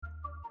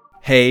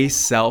Hey,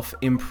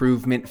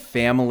 self-improvement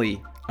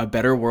family. A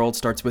better world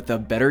starts with a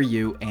better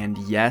you, and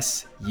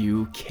yes,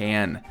 you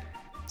can.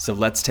 So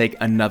let's take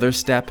another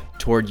step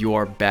toward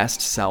your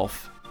best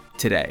self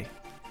today.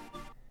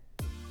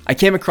 I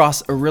came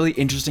across a really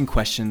interesting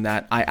question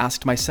that I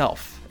asked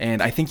myself,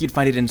 and I think you'd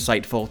find it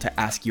insightful to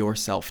ask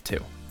yourself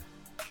too.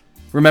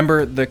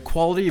 Remember, the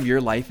quality of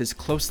your life is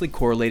closely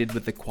correlated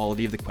with the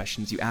quality of the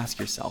questions you ask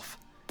yourself.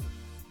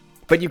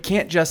 But you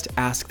can't just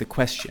ask the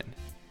question.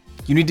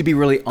 You need to be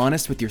really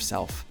honest with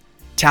yourself,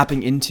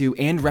 tapping into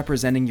and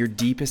representing your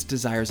deepest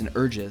desires and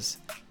urges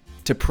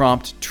to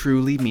prompt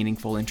truly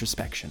meaningful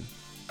introspection.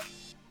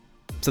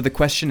 So the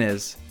question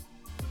is,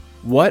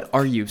 what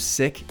are you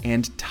sick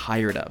and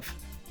tired of?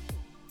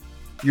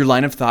 Your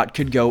line of thought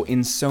could go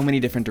in so many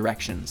different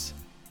directions.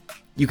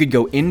 You could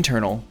go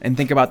internal and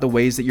think about the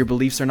ways that your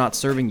beliefs are not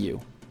serving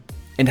you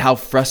and how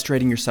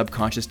frustrating your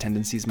subconscious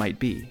tendencies might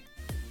be.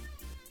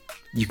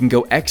 You can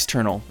go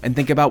external and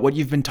think about what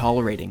you've been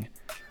tolerating,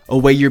 a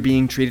way you're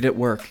being treated at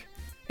work,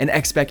 an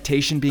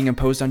expectation being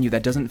imposed on you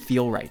that doesn't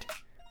feel right,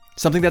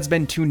 something that's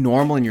been too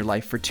normal in your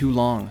life for too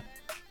long,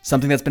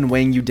 something that's been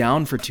weighing you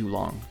down for too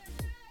long.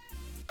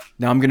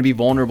 Now I'm going to be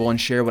vulnerable and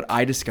share what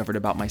I discovered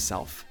about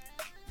myself.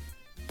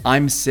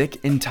 I'm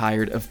sick and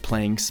tired of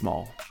playing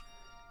small.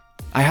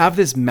 I have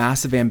this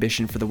massive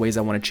ambition for the ways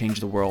I want to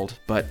change the world,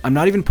 but I'm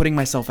not even putting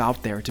myself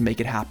out there to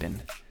make it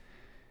happen.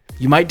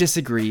 You might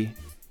disagree.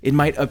 It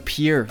might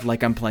appear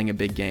like I'm playing a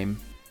big game,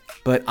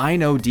 but I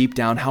know deep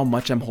down how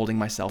much I'm holding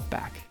myself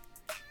back.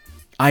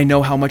 I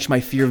know how much my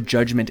fear of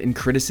judgment and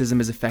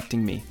criticism is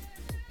affecting me,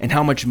 and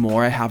how much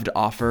more I have to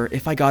offer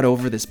if I got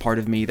over this part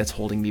of me that's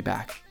holding me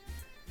back.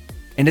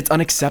 And it's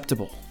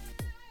unacceptable.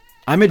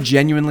 I'm a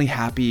genuinely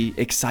happy,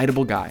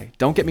 excitable guy,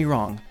 don't get me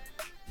wrong,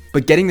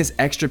 but getting this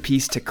extra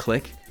piece to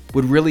click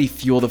would really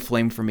fuel the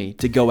flame for me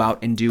to go out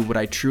and do what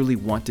I truly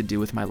want to do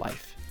with my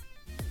life.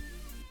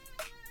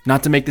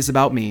 Not to make this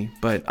about me,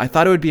 but I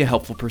thought it would be a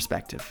helpful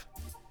perspective.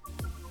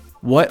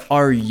 What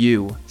are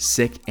you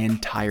sick and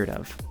tired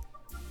of?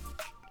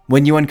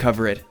 When you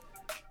uncover it,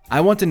 I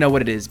want to know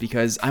what it is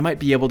because I might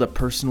be able to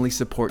personally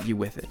support you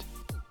with it.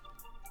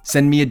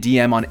 Send me a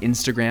DM on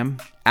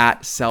Instagram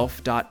at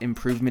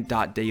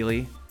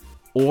self.improvement.daily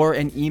or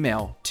an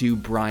email to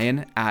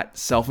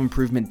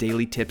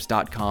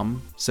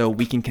brian@selfimprovementdailytips.com so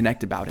we can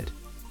connect about it.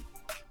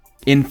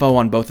 Info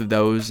on both of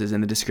those is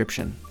in the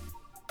description.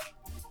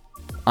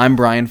 I'm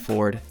Brian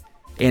Ford,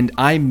 and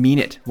I mean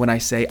it when I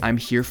say I'm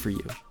here for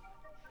you.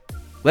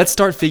 Let's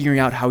start figuring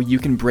out how you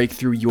can break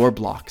through your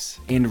blocks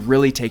and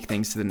really take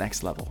things to the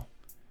next level.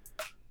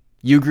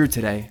 You grew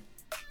today.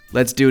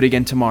 Let's do it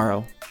again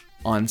tomorrow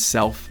on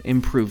Self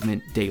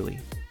Improvement Daily.